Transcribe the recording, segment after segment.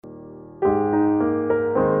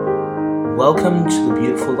Welcome to the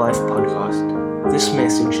Beautiful Life podcast. This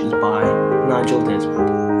message is by Nigel Desmond.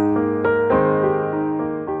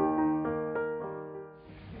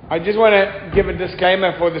 I just want to give a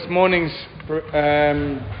disclaimer for this morning's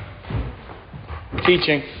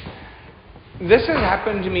teaching. This has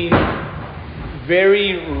happened to me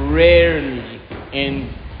very rarely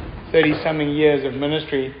in 30-something years of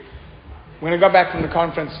ministry. When I got back from the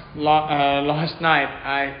conference last night,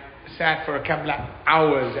 I sat for a couple of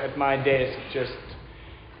hours at my desk just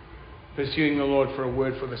pursuing the Lord for a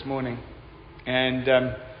word for this morning.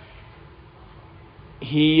 And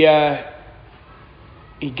He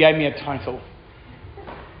gave me a title.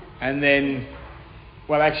 And then,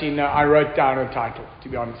 I wrote down a title, to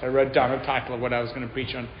be honest. I wrote down a title of what I was going to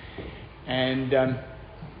preach on. And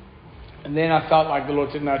then I felt like the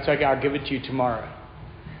Lord said, no, it's okay, I'll give it to you tomorrow.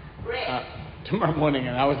 Tomorrow morning.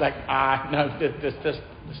 And I was like, no,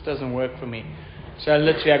 this doesn't work for me. So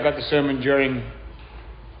literally I got the sermon during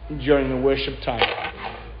the worship time.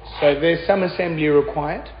 So there's some assembly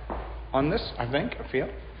required on this, I feel.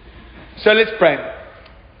 So let's pray.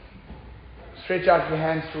 Stretch out your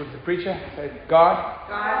hands towards the preacher. Say, God,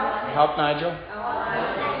 help Nigel.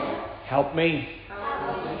 Help me.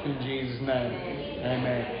 In Jesus' name.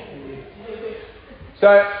 Amen. So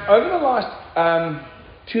over the last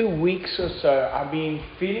 2 weeks or so, I've been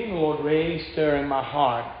feeling the Lord really stirring my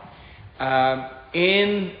heart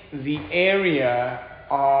in the area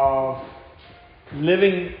of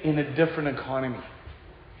living in a different economy.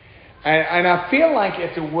 And I feel like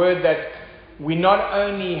it's a word that we not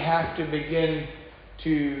only have to begin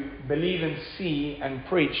to believe and see and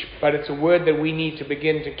preach, but it's a word that we need to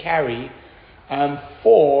begin to carry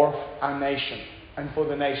for our nation and for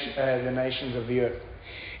the nations of the earth.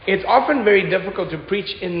 It's often very difficult to preach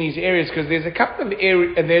in these areas because there's a couple of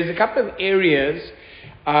areas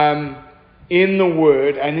in the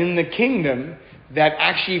Word and in the kingdom that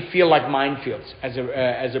actually feel like minefields as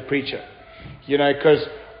a preacher. You know, because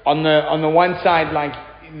on the one side, like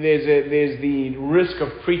there's the risk of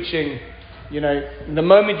preaching. You know, the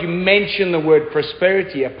moment you mention the word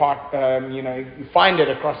prosperity, you find it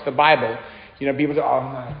across the Bible. You know, people say, "Oh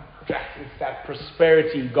no, it's that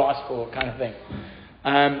prosperity gospel kind of thing."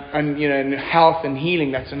 And health and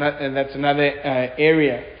healing, that's another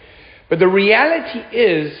area. But the reality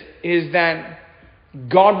is that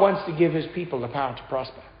God wants to give His people the power to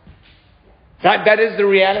prosper. That is the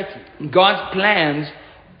reality. God's plans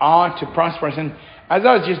are to prosper us. And as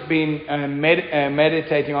I was just been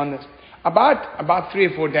meditating on this, about 3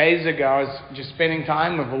 or 4 days ago, I was just spending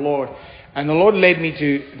time with the Lord, and the Lord led me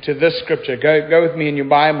to this scripture. Go with me in your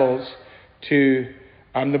Bibles to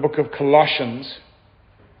the book of Colossians.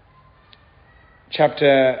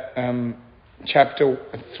 Chapter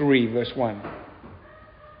 3, verse 1.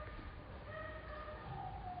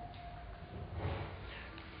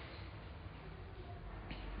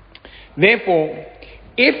 Therefore,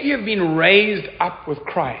 if you have been raised up with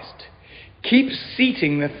Christ, keep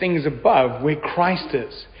seeking the things above where Christ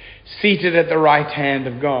is, seated at the right hand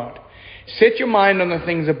of God. Set your mind on the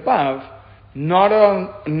things above, not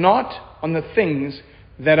on the things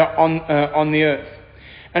that are on the earth.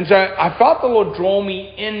 And so I felt the Lord draw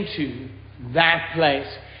me into that place.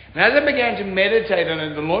 And as I began to meditate on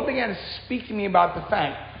it, the Lord began to speak to me about the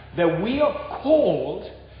fact that we are called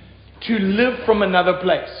to live from another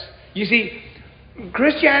place. You see,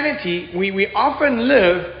 Christianity, we often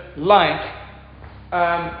live like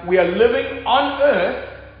we are living on earth,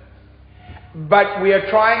 but we are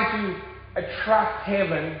trying to attract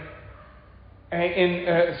heaven.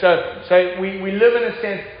 So we live in a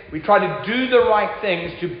sense, we try to do the right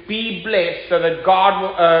things to be blessed so that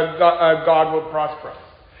God will prosper us.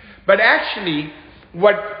 But actually,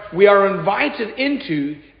 what we are invited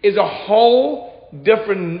into is a whole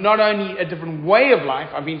different, not only a different way of life.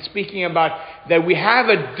 I've been speaking about that we have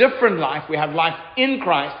a different life. We have life in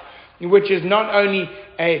Christ, which is not only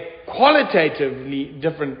a qualitatively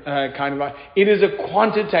different kind of life, it is a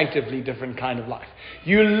quantitatively different kind of life.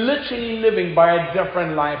 You're literally living by a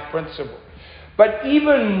different life principle. But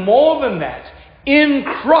even more than that, in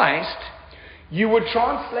Christ, you were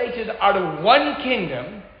translated out of one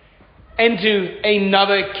kingdom into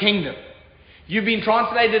another kingdom. You've been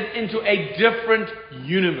translated into a different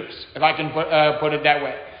universe, if I can put it that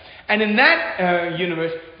way. And in that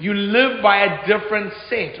universe, you live by a different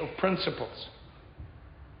set of principles.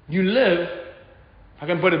 You live, if I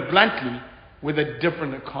can put it bluntly, with a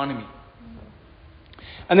different economy.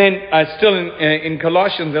 And then, still in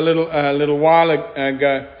Colossians, a little while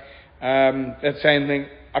ago, that same thing,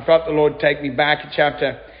 I felt the Lord take me back a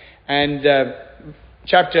chapter, and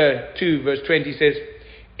chapter 2, verse 20 says,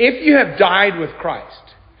 If you have died with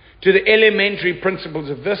Christ, to the elementary principles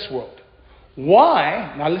of this world.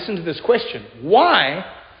 Why, now listen to this question, why,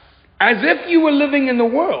 as if you were living in the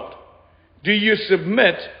world, do you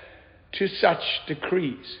submit to such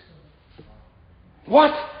decrees?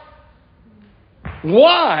 What?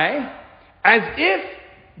 Why, as if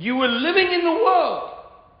you were living in the world,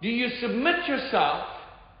 do you submit yourself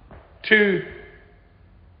to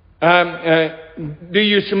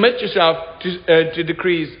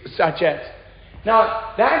decrees such as?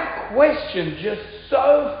 Now, that question just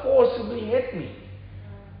so forcibly hit me.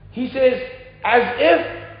 He says, as if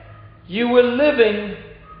you were living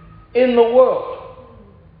in the world.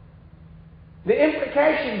 The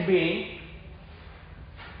implication being,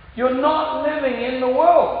 you're not living in the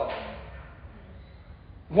world.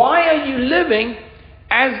 Why are you living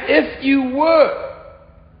as if you were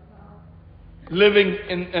living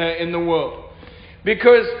in the world?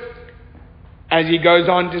 Because, as he goes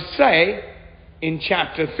on to say, in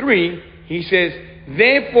chapter 3, he says,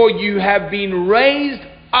 therefore you have been raised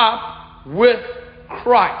up with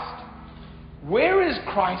Christ. Where is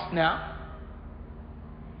Christ now?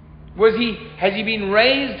 Has he been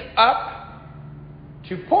raised up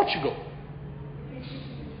to Portugal?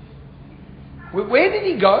 Where did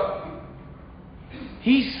he go?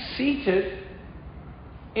 He's seated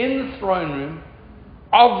in the throne room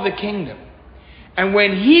of the kingdom. And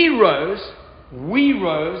when he rose, we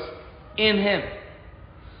rose in him.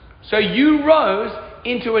 So you rose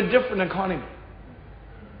into a different economy.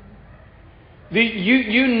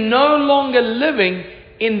 You're no longer living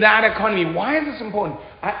in that economy. Why is this important?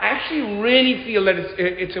 I actually really feel that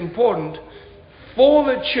it's important for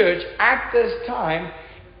the church at this time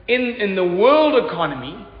in the world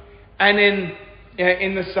economy and in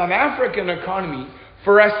the South African economy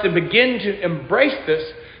for us to begin to embrace this,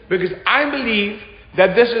 because I believe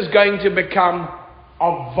that this is going to become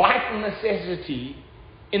of vital necessity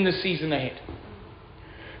in the season ahead.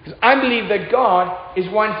 Because I believe that God is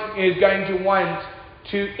going to want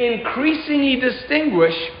to increasingly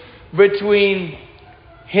distinguish between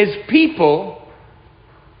his people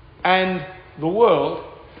and the world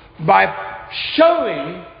by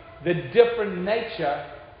showing the different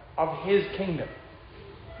nature of his kingdom.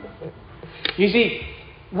 You see,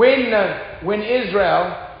 when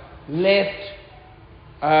Israel left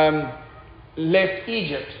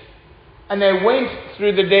Egypt and they went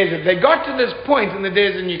through the desert, they got to this point in the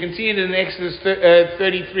desert, and you can see it in Exodus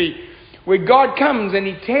 33, where God comes and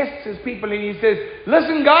he tests his people and he says,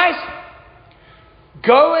 listen guys,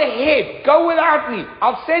 go ahead, go without me.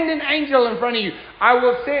 I'll send an angel in front of you. I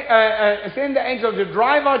will send the angel to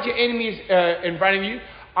drive out your enemies in front of you.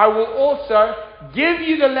 I will also give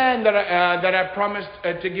you the land that I promised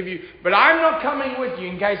to give you. But I'm not coming with you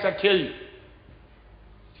in case I kill you.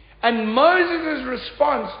 And Moses'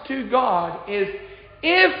 response to God is,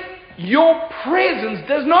 if your presence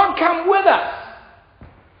does not come with us,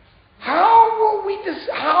 how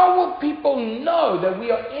will people know that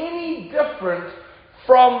we are any different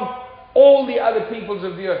from all the other peoples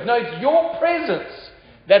of the earth? No, it's your presence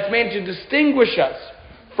that's meant to distinguish us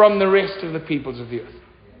from the rest of the peoples of the earth.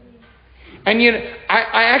 And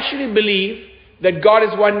I actually believe that God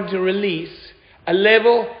is wanting to release a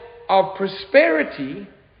level of prosperity,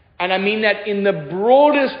 and I mean that in the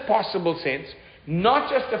broadest possible sense, not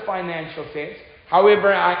just a financial sense.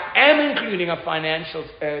 However, I am including a financial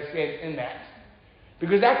sense in that,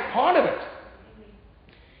 because that's part of it.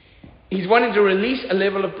 He's wanting to release a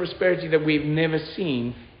level of prosperity that we've never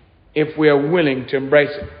seen if we are willing to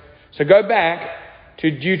embrace it. So go back to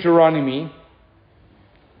Deuteronomy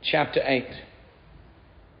chapter 8.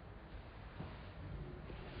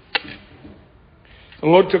 The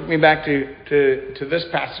Lord took me back to this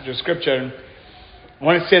passage of Scripture, and I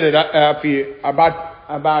want to set it up for you.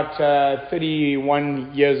 About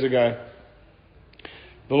 31 years ago,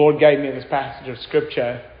 the Lord gave me this passage of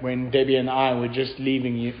Scripture when Debbie and I were just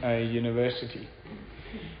leaving university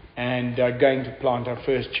and going to plant our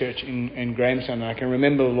first church in Grahamstown. And I can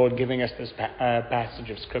remember the Lord giving us this passage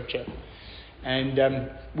of Scripture. And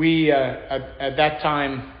we, at that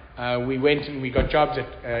time, we went and we got jobs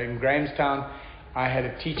in Grahamstown. I had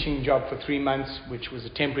a teaching job for 3 months, which was a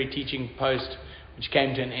temporary teaching post, which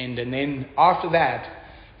came to an end. And then after that,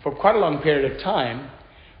 for quite a long period of time,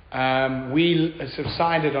 we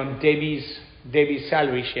subsided on Debbie's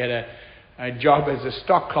salary. She had a job as a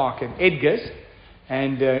stock clerk at Edgar's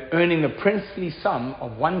and earning the princely sum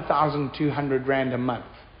of 1,200 Rand a month.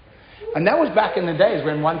 And that was back in the days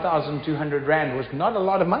when 1,200 Rand was not a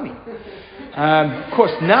lot of money. Of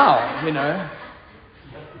course, now,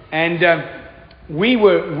 And we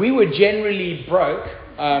were generally broke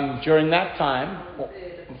during that time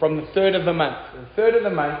from the third of the month. The third of the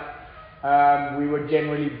month, we were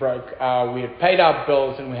generally broke. We had paid our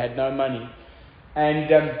bills and we had no money. And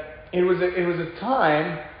it was a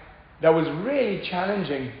time that was really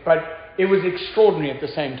challenging, but it was extraordinary at the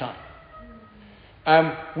same time.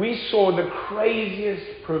 We saw the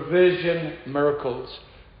craziest provision miracles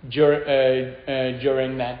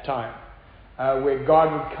during that time, where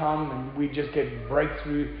God would come and we just get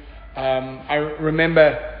breakthrough. I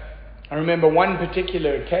remember one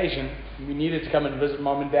particular occasion. We needed to come and visit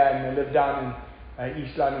Mom and Dad, and they lived down in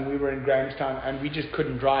East London. We were in Grahamstown, and we just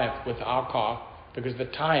couldn't drive with our car because the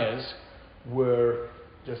tires were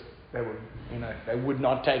just, they would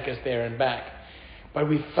not take us there and back. But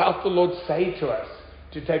we felt the Lord say to us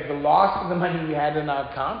to take the last of the money we had in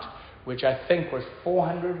our account, which I think was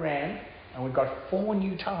 400 Rand, and we got 4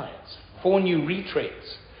 new tires, 4 new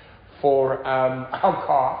retreads for our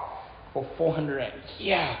car for 400 Rand.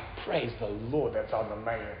 Yeah, praise the Lord, that sounds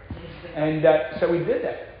amazing. And so we did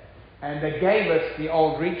that. And they gave us the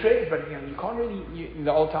old retreads, but you can't really,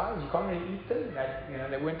 the old tires, you can't really eat them.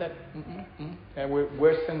 They weren't that, they were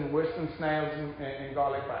worse than snails and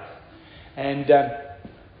garlic rice. And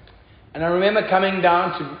I remember coming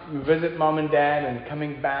down to visit Mom and Dad and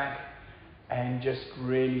coming back and just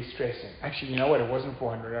really stressing. Actually, you know what? It wasn't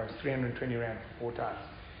 400. It was 320 Rand for 4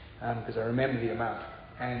 tires, because I remember the amount.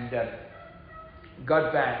 And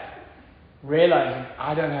got back realizing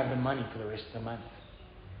I don't have the money for the rest of the month.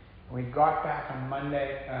 We got back on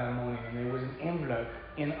Monday morning, and there was an envelope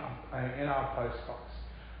in our post box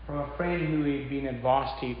from a friend who we'd been at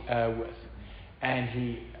varsity with, and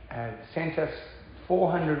he sent us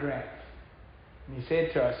 400 Rand. And he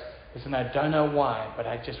said to us, "Listen, I don't know why, but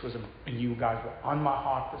you guys were on my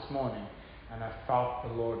heart this morning, and I felt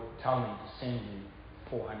the Lord tell me to send you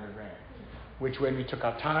 400 Rand." Which, when we took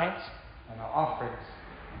our tithes and our offerings,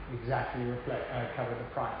 exactly cover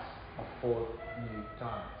the price of 4 new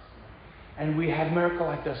tithes. And we had miracle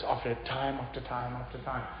like this after time after time after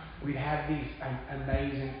time. We'd have these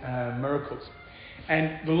amazing miracles.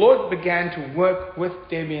 And the Lord began to work with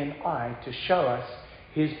Debbie and I to show us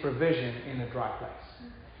His provision in a dry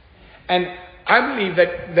place. And I believe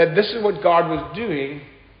that this is what God was doing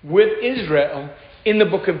with Israel in the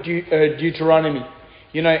book of Deuteronomy.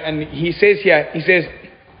 And He says here,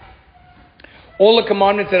 "All the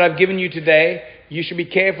commandments that I've given you today, you should be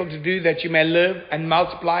careful to do, that you may live and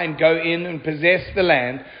multiply and go in and possess the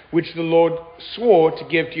land which the Lord swore to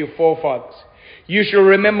give to your forefathers. You shall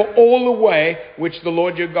remember all the way which the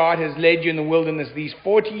Lord your God has led you in the wilderness these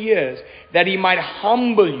 40 years, that He might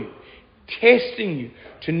humble you, testing you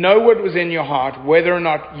to know what was in your heart, whether or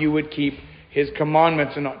not you would keep His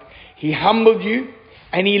commandments or not. He humbled you,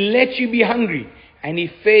 and He let you be hungry, and He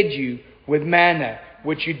fed you with manna,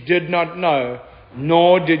 which you did not know,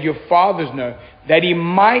 nor did your fathers know, that He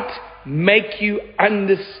might make you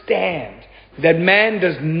understand that man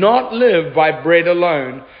does not live by bread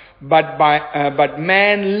alone, but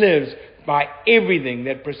man lives by everything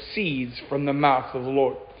that proceeds from the mouth of the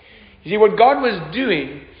Lord." You see, what God was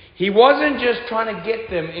doing, He wasn't just trying to get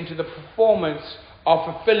them into the performance of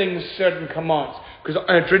fulfilling certain commands.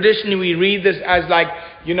 Because traditionally we read this as like,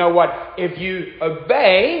 if you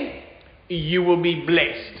obey, you will be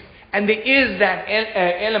blessed. And there is that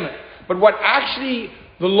element. But what actually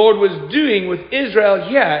the Lord was doing with Israel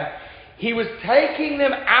here, He was taking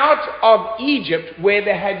them out of Egypt, where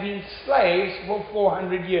they had been slaves for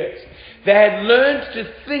 400 years. They had learned to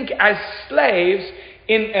think as slaves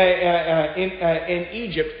in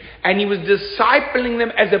Egypt, and He was discipling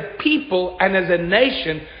them as a people and as a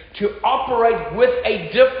nation to operate with a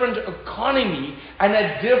different economy and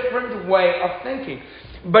a different way of thinking.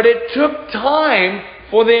 But it took time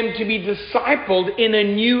for them to be discipled in a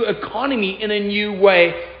new economy, in a new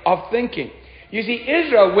way of thinking. You see,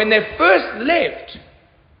 Israel, when they first left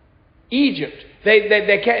Egypt, they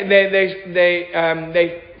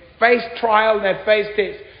faced trial, they faced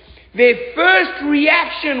test. Their first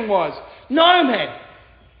reaction was, "No, man,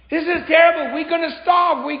 this is terrible. We're going to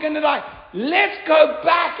starve. We're going to die. Let's go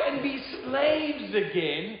back and be slaves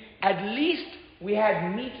again. At least we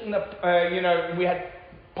had meat in we had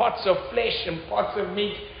pots of flesh and pots of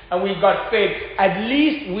meat, and we got fed. At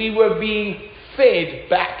least we were being fed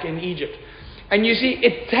back in Egypt." And you see,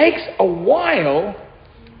 it takes a while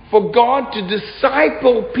for God to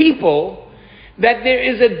disciple people that there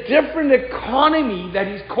is a different economy that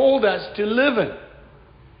He's called us to live in.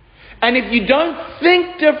 And if you don't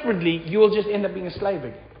think differently, you will just end up being a slave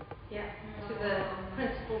again. Yeah, to the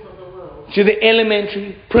principles of the world. To the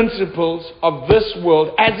elementary principles of this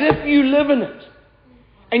world, as if you live in it.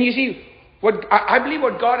 And you see, what I believe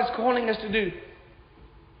what God is calling us to do,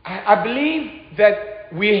 I believe that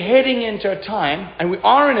we're heading into a time, and we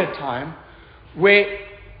are in a time, where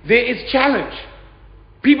there is challenge.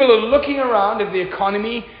 People are looking around at the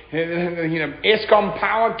economy, ESCOM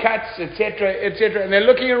power cuts, etc., and they're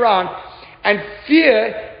looking around, and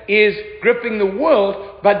fear is gripping the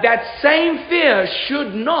world, but that same fear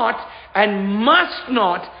should not and must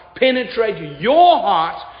not penetrate your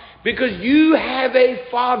heart, because you have a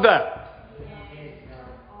Father.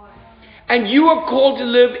 And you are called to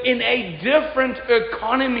live in a different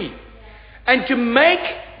economy. And to make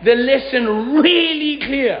the lesson really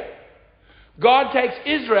clear, God takes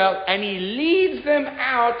Israel and He leads them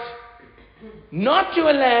out, not to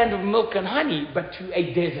a land of milk and honey, but to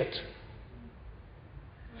a desert.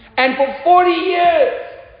 And for 40 years,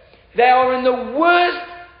 they are in the worst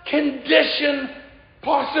condition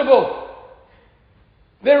possible.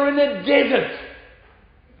 They're in a desert.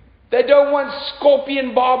 They don't want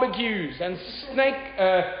scorpion barbecues and snake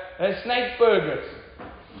burgers.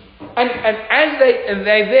 And as they're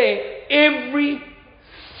there, every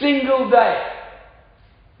single day,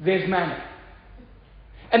 there's manna.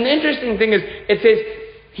 And the interesting thing is, it says,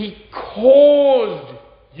 He caused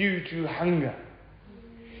you to hunger.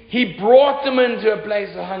 He brought them into a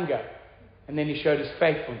place of hunger. And then He showed His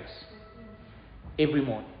faithfulness. Every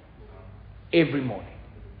morning. Every morning.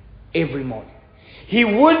 Every morning. He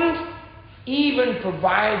wouldn't even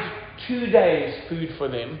provide 2 days food for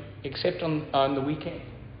them, except on the weekend.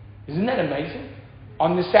 Isn't that amazing?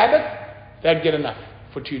 On the Sabbath, they'd get enough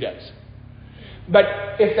for 2 days. But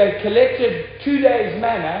if they collected 2 days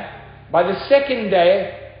manna, by the second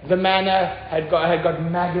day, the manna had got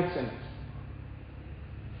maggots in it.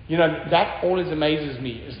 That always amazes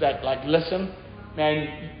me. Is that like, listen, man,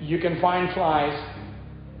 you can find flies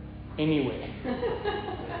anywhere.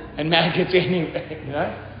 And maggots anywhere,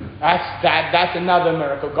 That's another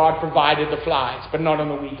miracle. God provided the flies, but not on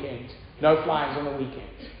the weekends. No flies on the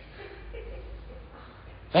weekends.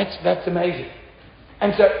 That's amazing.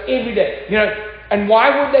 And so every day, and why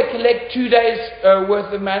would they collect 2 days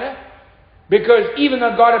worth of manna? Because even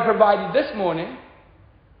though God had provided this morning,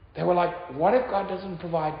 they were like, what if God doesn't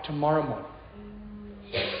provide tomorrow morning?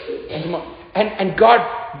 And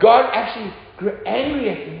God actually grew angry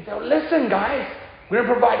at them. He said, listen, guys, we're going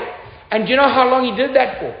to provide it. And do you know how long He did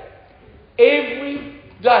that for? Every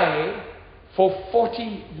day for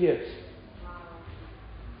 40 years.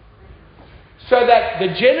 So that the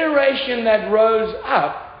generation that rose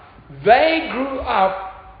up, they grew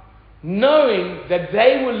up knowing that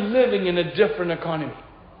they were living in a different economy.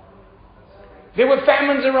 There were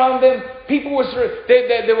famines around them. People were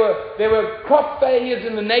there were crop failures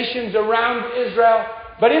in the nations around Israel.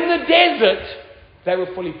 But in the desert, they were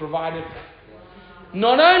fully provided for.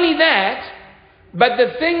 Not only that, but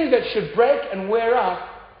the things that should break and wear out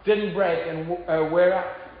didn't break and wear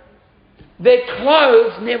out. Their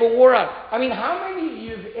clothes never wore out. I mean, how many of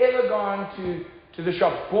you have ever gone to the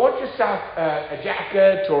shop, bought yourself a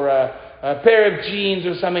jacket or a pair of jeans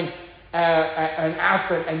or something, an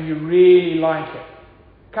outfit, and you really like it?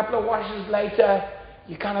 A couple of washes later,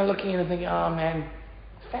 you're kind of looking and thinking, oh man,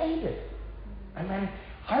 it's faded. I mean,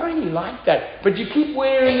 I really like that. But you keep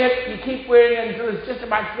wearing it until it's just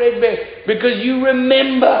about threadbare, because you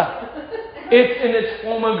remember it's in its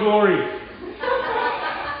former glory.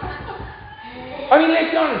 I mean,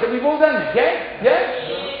 let's be honest, we've all done it, yeah?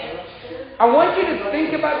 I want you to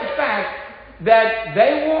think about the fact that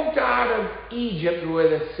they walked out of Egypt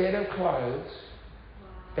with a set of clothes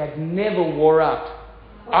that never wore out.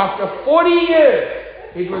 After 40 years,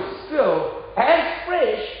 it was still as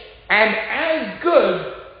fresh and as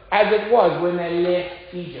good as it was when they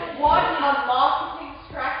left Egypt. What a marketing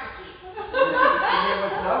strategy. There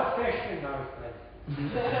was no fashion in those places.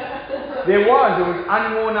 There was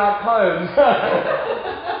unworn out clothes.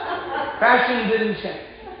 Fashion didn't change.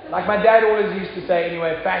 Like my dad always used to say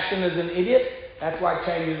anyway, fashion is an idiot. That's why it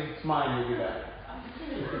changes its mind every day.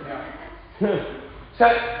 Yeah. So,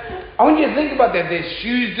 I want you to think about that. Their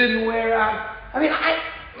shoes didn't wear out. I mean,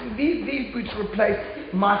 these boots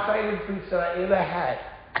replaced my favorite boots that I ever had.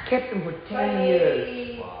 I kept them for 10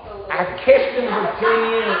 years. I kept them for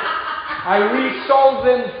 10 years. I resold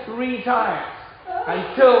them 3 times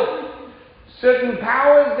until certain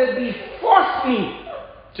powers that be forced me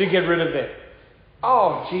to get rid of them.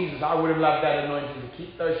 Oh, Jesus, I would have loved that anointing to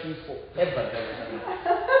keep those shoes forever.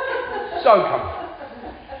 So comfortable.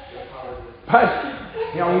 But,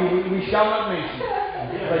 we shall not mention it.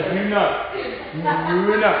 But you know.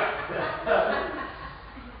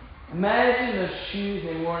 Imagine the shoes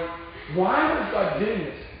they wore. Why was God doing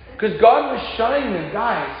this? Because God was showing them,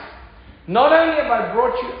 guys, not only have I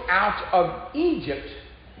brought you out of Egypt,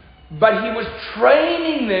 But he was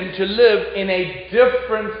training them to live in a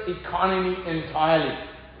different economy entirely.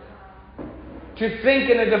 To think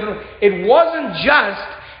in a different way. It wasn't just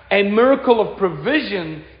a miracle of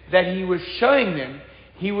provision that he was showing them.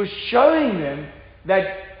 He was showing them that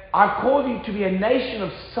I call you to be a nation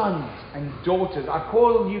of sons and daughters. I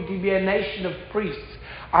call you to be a nation of priests.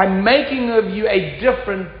 I'm making of you a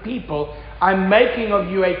different people. I'm making of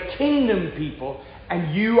you a kingdom people.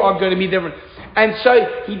 And you are going to be different. And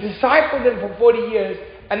so he discipled them for 40 years.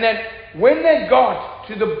 And then when they got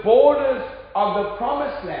to the borders of the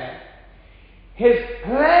promised land, his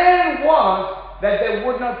plan was that they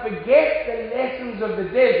would not forget the lessons of the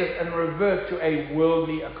desert and revert to a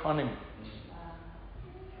worldly economy.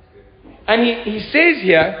 And he says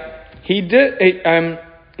here, he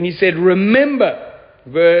said, remember,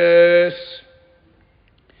 verse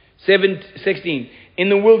 16, in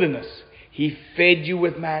the wilderness, he fed you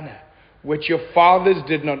with manna, which your fathers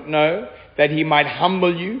did not know, that he might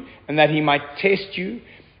humble you and that he might test you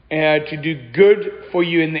to do good for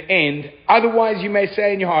you in the end. Otherwise you may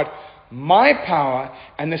say in your heart, my power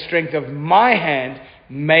and the strength of my hand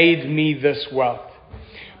made me this wealth.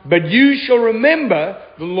 But you shall remember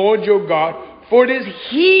the Lord your God, for it is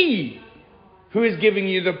he who is giving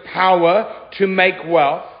you the power to make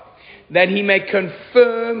wealth, that he may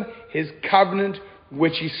confirm his covenant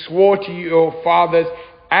which he swore to your fathers,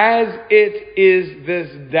 as it is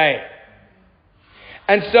this day.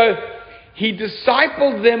 And so he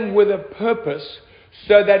discipled them with a purpose,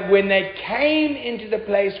 so that when they came into the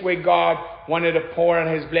place where God wanted to pour out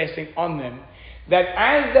his blessing on them, that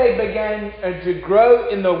as they began to grow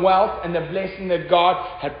in the wealth and the blessing that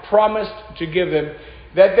God had promised to give them,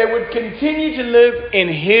 that they would continue to live in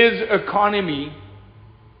his economy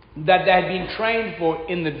that they had been trained for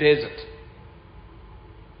in the desert.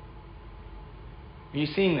 Are you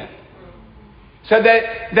seeing that? So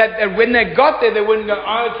that when they got there, they wouldn't go,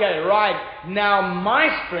 okay, right, now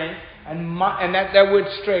my strength, and that word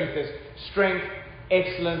strength is strength,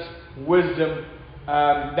 excellence, wisdom,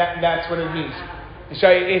 that's what it means. So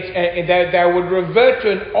they would revert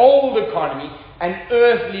to an old economy, an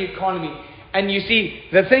earthly economy. And you see,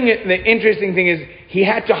 the interesting thing is, he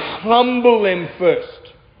had to humble them first.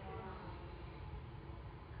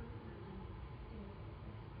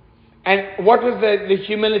 And what was the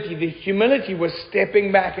humility? The humility was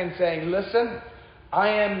stepping back and saying, listen, I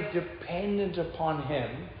am dependent upon him.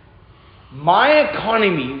 My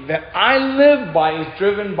economy that I live by is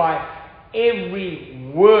driven by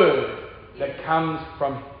every word that comes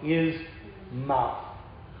from his mouth.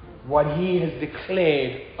 What he has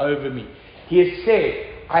declared over me. He has said,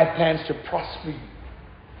 I have plans to prosper you.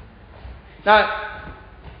 Now,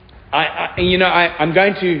 I'm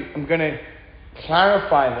going to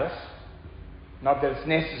clarify this. Not that it's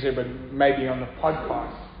necessary, but maybe on the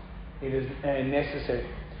podcast it is necessary.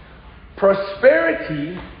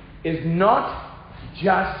 Prosperity is not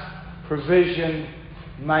just provision,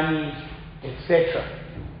 money, etc.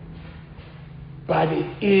 But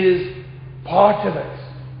it is part of it.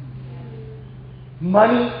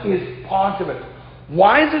 Money is part of it.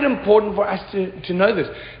 Why is it important for us to know this?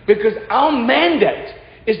 Because our mandate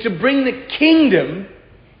is to bring the kingdom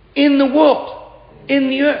in the world, in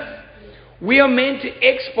the earth. We are meant to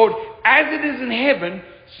export as it is in heaven,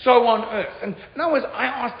 so on earth. And I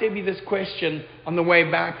asked Debbie this question on the way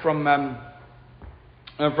back from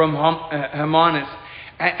Hermanus.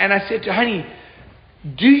 And I said to her, honey,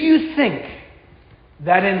 do you think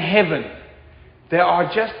that in heaven there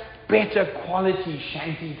are just better quality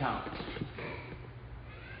shanty towns?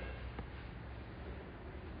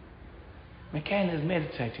 McCann is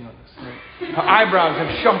meditating on this. Her eyebrows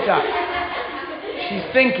have shot up.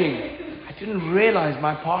 She's thinking, I didn't realize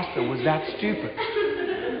my pastor was that stupid.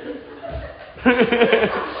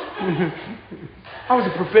 That was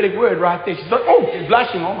a prophetic word right there. She's like, oh, she's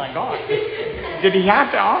blushing. Oh my God. Did he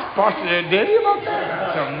have to ask Pastor Daddy about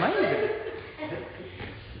that? That's amazing.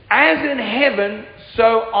 As in heaven,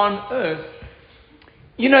 so on earth.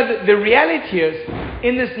 You know, the reality is,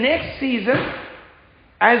 in this next season,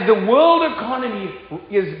 as the world economy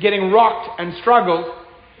is getting rocked and struggled,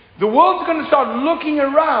 the world's going to start looking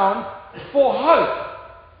around for hope.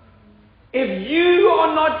 If you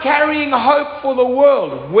are not carrying hope for the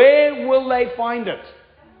world, where will they find it?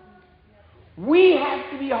 We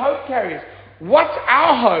have to be hope carriers. What's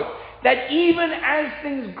our hope? That even as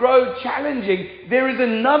things grow challenging, there is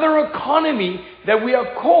another economy that we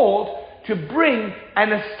are called to bring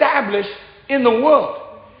and establish in the world.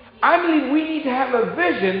 I believe we need to have a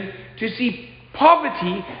vision to see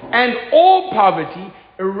poverty and all poverty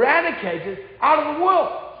eradicated out of the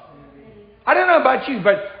world. I don't know about you,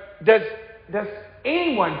 but does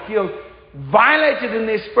anyone feels violated in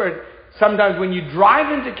their spirit, sometimes when you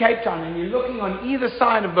drive into Cape Town and you're looking on either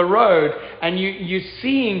side of the road and you're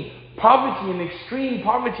seeing poverty and extreme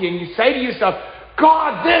poverty, and you say to yourself,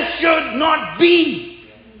 God, this should not be.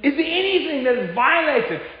 Is there anything that is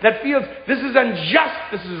violated, that feels this is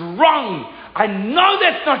unjust, this is wrong? I know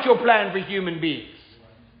that's not your plan for human beings.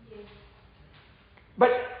 But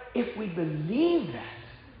if we believe that,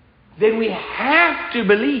 then we have to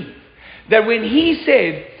believe that when He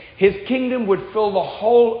said His kingdom would fill the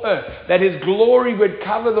whole earth, that His glory would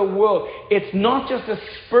cover the world, it's not just a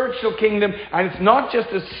spiritual kingdom, and it's not just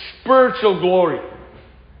a spiritual glory.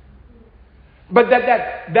 But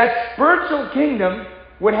that spiritual kingdom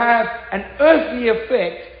would have an earthly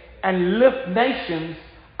effect and lift nations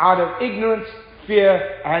out of ignorance,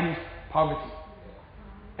 fear, and poverty.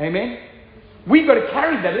 Amen? We've got to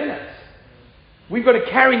carry that in us. We've got to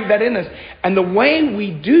carry that in us. And the way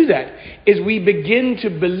we do that is we begin to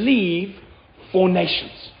believe for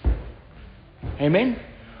nations. Amen?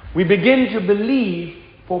 We begin to believe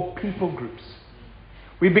for people groups.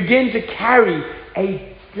 We begin to carry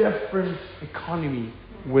a different economy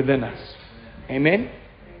within us. Amen?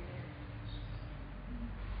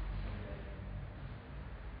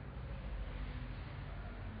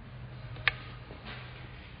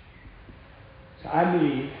 So I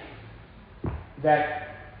believe that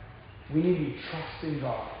we need to be trusting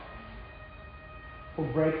God for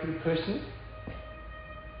breakthrough personally,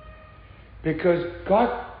 because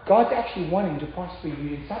God's actually wanting to prosper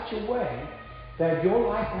you in such a way that your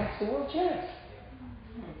life makes the world jealous.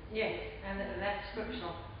 Yes, and that's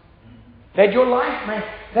scriptural. That your life makes,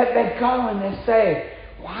 that they go and they say,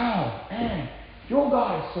 wow, man, your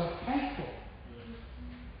God is so faithful.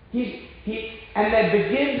 And they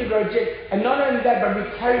begin to grow jealous. And not only that, but we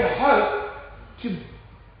carry hope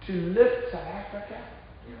to lift South Africa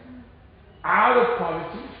out of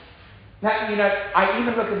poverty. Now, I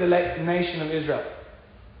even look at the nation of Israel.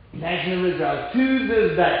 Nation of Israel, to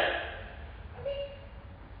this day.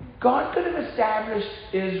 God could have established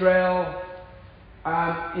Israel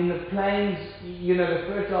in the plains, the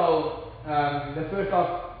fertile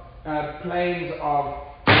plains of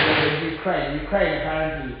Ukraine. Ukraine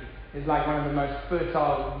apparently is like one of the most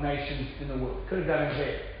fertile nations in the world. Could have done it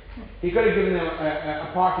there. He could have given them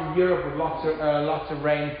a part of Europe with lots of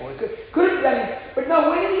rainfall. Could have done it, but no.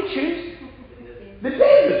 Where did He choose? The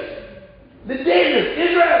desert. The desert.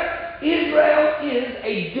 Israel is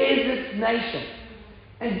a desert nation.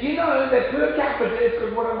 And do you know that per capita it's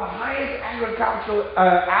got one of the highest agricultural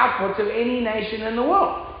outputs of any nation in the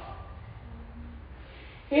world?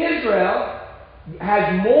 Israel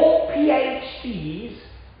has more PhDs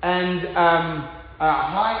and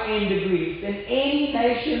high-end degrees than any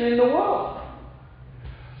nation in the world.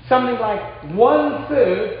 Something like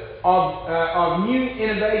 1/3 of new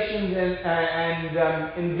innovations and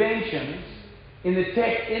inventions in the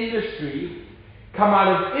tech industry come out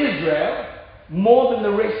of Israel, more than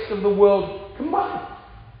the rest of the world combined.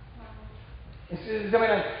 There's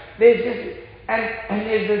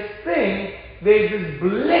this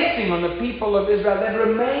blessing on the people of Israel that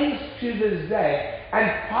remains to this day.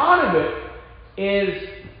 And part of it is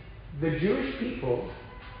the Jewish people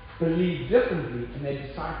believe differently, and they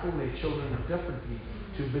disciple their children differently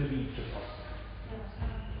to believe just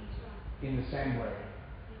in the same way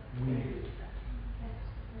we do.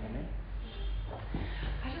 Amen?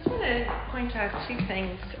 I just want to point out two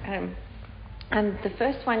things. And the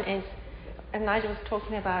first one is, and Nigel was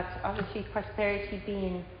talking about obviously prosperity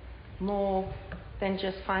being more than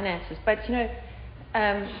just finances. But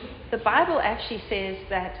the Bible actually says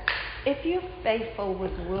that if you're faithful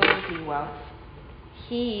with worldly wealth,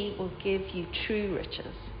 He will give you true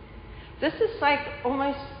riches. This is like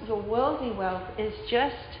almost your worldly wealth is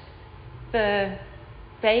just the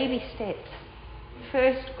baby steps,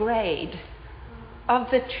 first grade of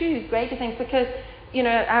the true greater things. Because, we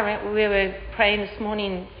were praying this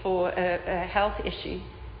morning for a health issue,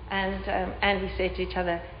 and we said to each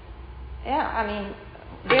other,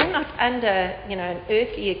 we're not under, an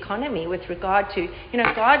earthly economy with regard to,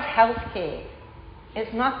 God's healthcare.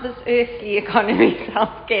 It's not this earthly economy's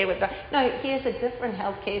healthcare with God. No, He has a different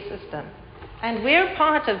healthcare system, and we're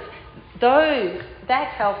part of that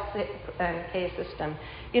health care system.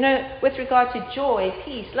 With regard to joy,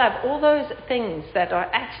 peace, love, all those things that are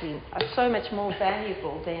actually so much more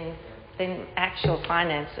valuable than actual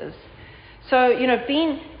finances. So,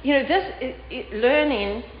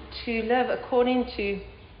 learning to live according to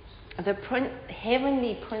the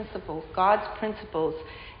heavenly principles, God's principles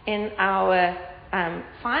in our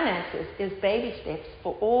finances is baby steps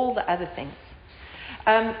for all the other things.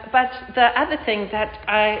 But the other thing that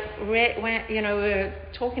when we were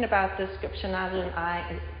talking about the scripture, Nigel and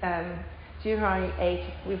I, Deuteronomy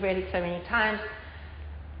 8, we've read it so many times.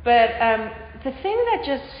 But the thing that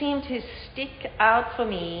just seemed to stick out for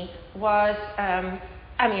me was, I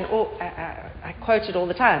quote it all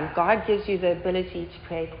the time, God gives you the ability to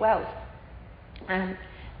create wealth. And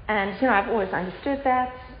I've always understood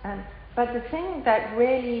that. But the thing that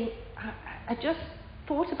really, I just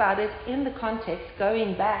thought about it in the context,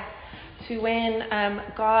 going back to when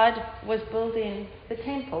God was building the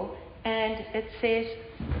temple, and it says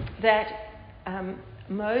that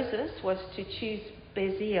Moses was to choose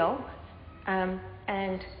Bezalel,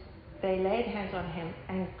 and they laid hands on him,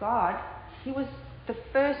 and God, he was the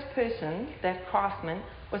first person, that craftsman,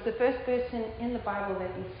 was the first person in the Bible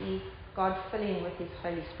that we see God filling with his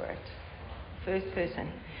Holy Spirit. First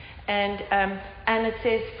person. And it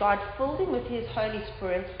says God filled him with his Holy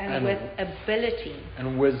Spirit and with ability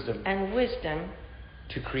and wisdom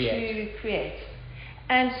to create.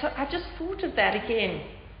 And so I just thought of that again.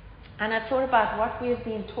 And I thought about what we have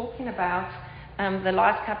been talking about the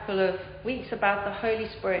last couple of weeks about the Holy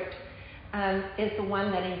Spirit is the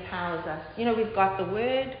one that empowers us. We've got the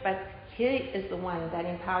Word, but He is the one that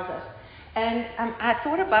empowers us. And I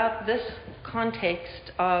thought about this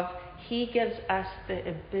context of He gives us the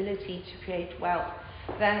ability to create wealth.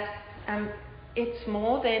 That it's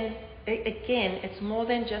more than, again, it's more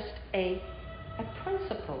than just a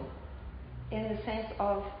principle in the sense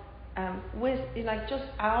of just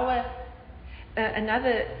our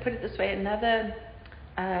another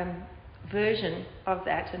version of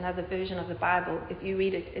that, another version of the Bible. If you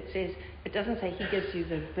read it, it says, it doesn't say He gives you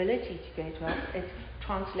the ability to create wealth. It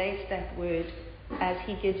translates that word as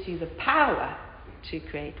He gives you the power to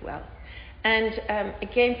create wealth. And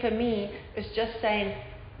again, for me, it's just saying,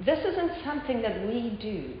 this isn't something that we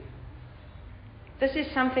do. This is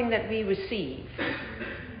something that we receive.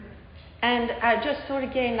 And I just thought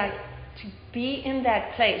again, to be in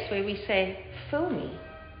that place where we say, fill me,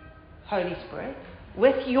 Holy Spirit,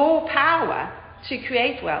 with your power to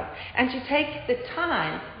create wealth. And to take the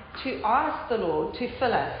time to ask the Lord to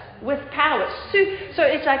fill us with power. So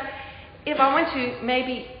it's like, if I want to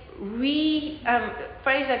maybe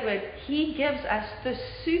phrase that word, He gives us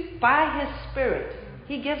by His Spirit.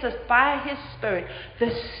 He gives us by His Spirit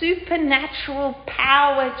the supernatural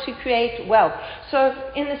power to create wealth. So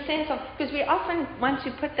in the sense of, because we often want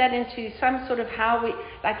to put that into some sort of how we,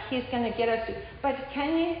 He's going to get us to, but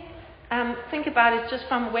can you think about it just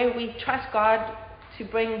from where we trust God to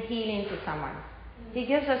bring healing to someone? He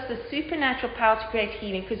gives us the supernatural power to create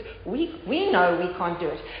healing because we know we can't do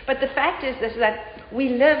it. But the fact is that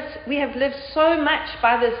we have lived so much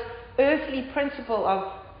by this earthly principle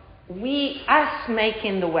of us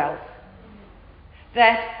making the wealth,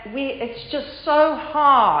 that it's just so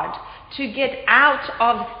hard to get out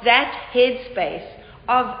of that headspace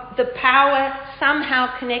of the power somehow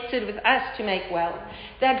connected with us to make wealth,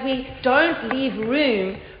 that we don't leave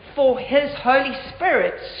room for His Holy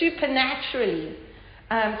Spirit supernaturally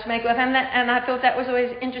to make wealth. And I thought that was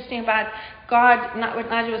always interesting about God, what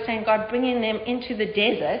Nigel was saying, God bringing them into the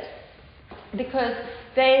desert, because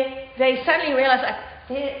they suddenly realized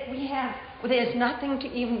there's nothing to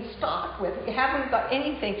even start with. We haven't got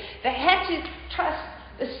anything. They had to trust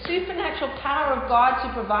the supernatural power of God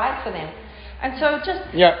to provide for them. And so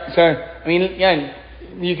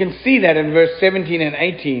you can see that in verse 17 and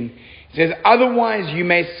 18. It says, otherwise you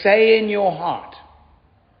may say in your heart,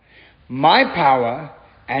 my power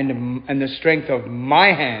and the strength of my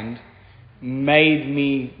hand made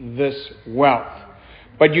me this wealth.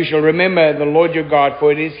 But you shall remember the Lord your God,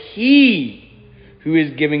 for it is He who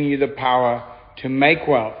is giving you the power to make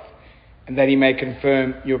wealth, and that He may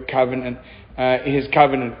confirm your covenant, His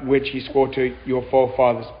covenant, which He swore to your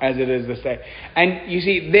forefathers, as it is this day. And you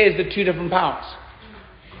see, there's the two different powers.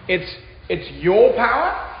 It's your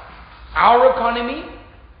power, our economy,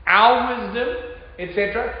 our wisdom,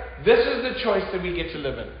 etc. This is the choice that we get to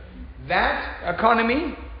live in. That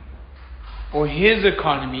economy, or His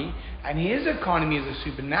economy, and His economy is a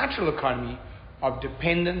supernatural economy of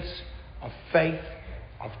dependence, of faith,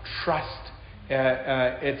 of trust,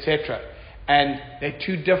 etc. And they're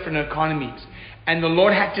two different economies. And the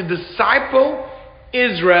Lord had to disciple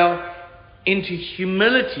Israel into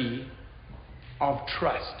humility of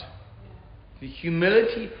trust. The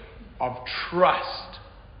humility of trust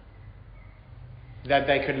that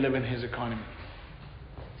they could live in His economy.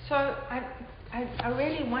 So I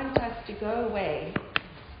really want us to go away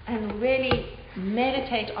and really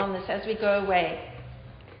meditate on this as we go away.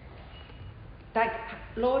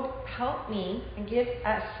 Lord, help me and give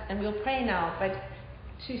us, and we'll pray now, but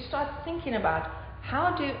to start thinking about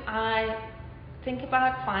how do I think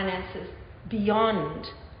about finances beyond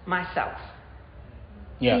myself?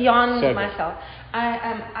 Yeah, Beyond so good. myself.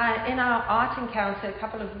 In our art encounter a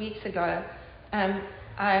couple of weeks ago,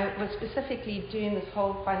 I was specifically doing this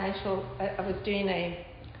whole financial. I was doing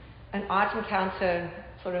an art encounter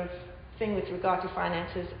sort of thing with regard to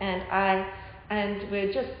finances, and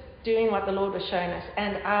we're just doing what the Lord was showing us.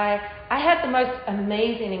 And I had the most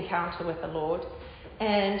amazing encounter with the Lord.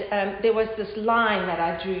 And there was this line that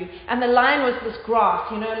I drew, and the line was this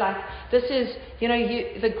graph, like this is,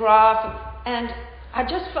 the graph, and I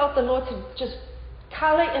just felt the Lord to just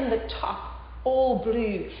color in the top all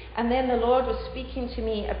blue. And then the Lord was speaking to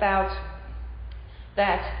me about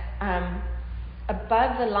that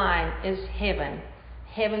above the line is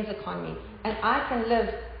heaven's economy. And I can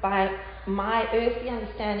live by my earthly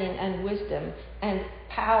understanding and wisdom and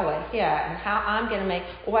power here and how I'm going to make,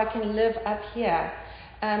 or I can live up here.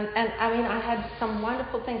 And I mean, I had some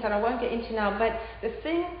wonderful things that I won't get into now, but the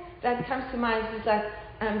thing that comes to mind is that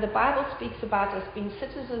the Bible speaks about us being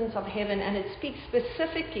citizens of heaven, and it speaks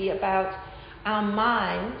specifically about our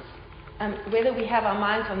minds, whether we have our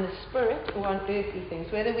minds on the spirit or on earthly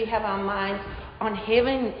things, whether we have our minds on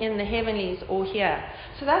heaven, in the heavenlies, or here.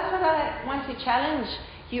 So that's what I want to challenge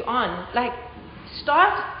you on. Like,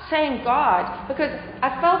 start saying God, because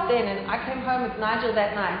I felt then, and I came home with Nigel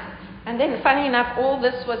that night, and then funny enough, all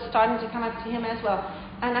this was starting to come up to him as well.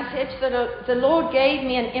 And I said to the Lord gave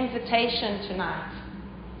me an invitation tonight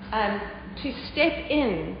to step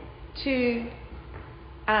into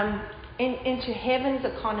heaven's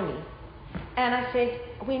economy. And I said,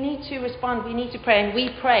 we need to respond, we need to pray, and we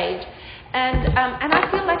prayed. And I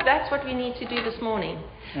feel like that's what we need to do this morning.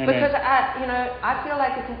 Amen. Because I feel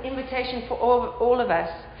like it's an invitation for all of us.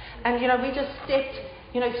 And we just stepped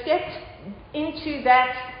into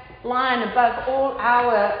that line above all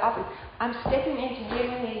our offers. I'm stepping into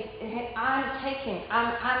heavenly. I'm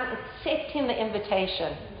accepting the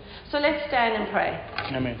invitation. So let's stand and pray.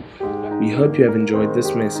 Amen. We hope you have enjoyed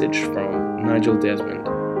this message from Nigel Desmond.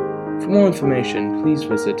 For more information, please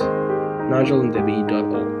visit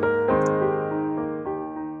nigelanddebbie.org.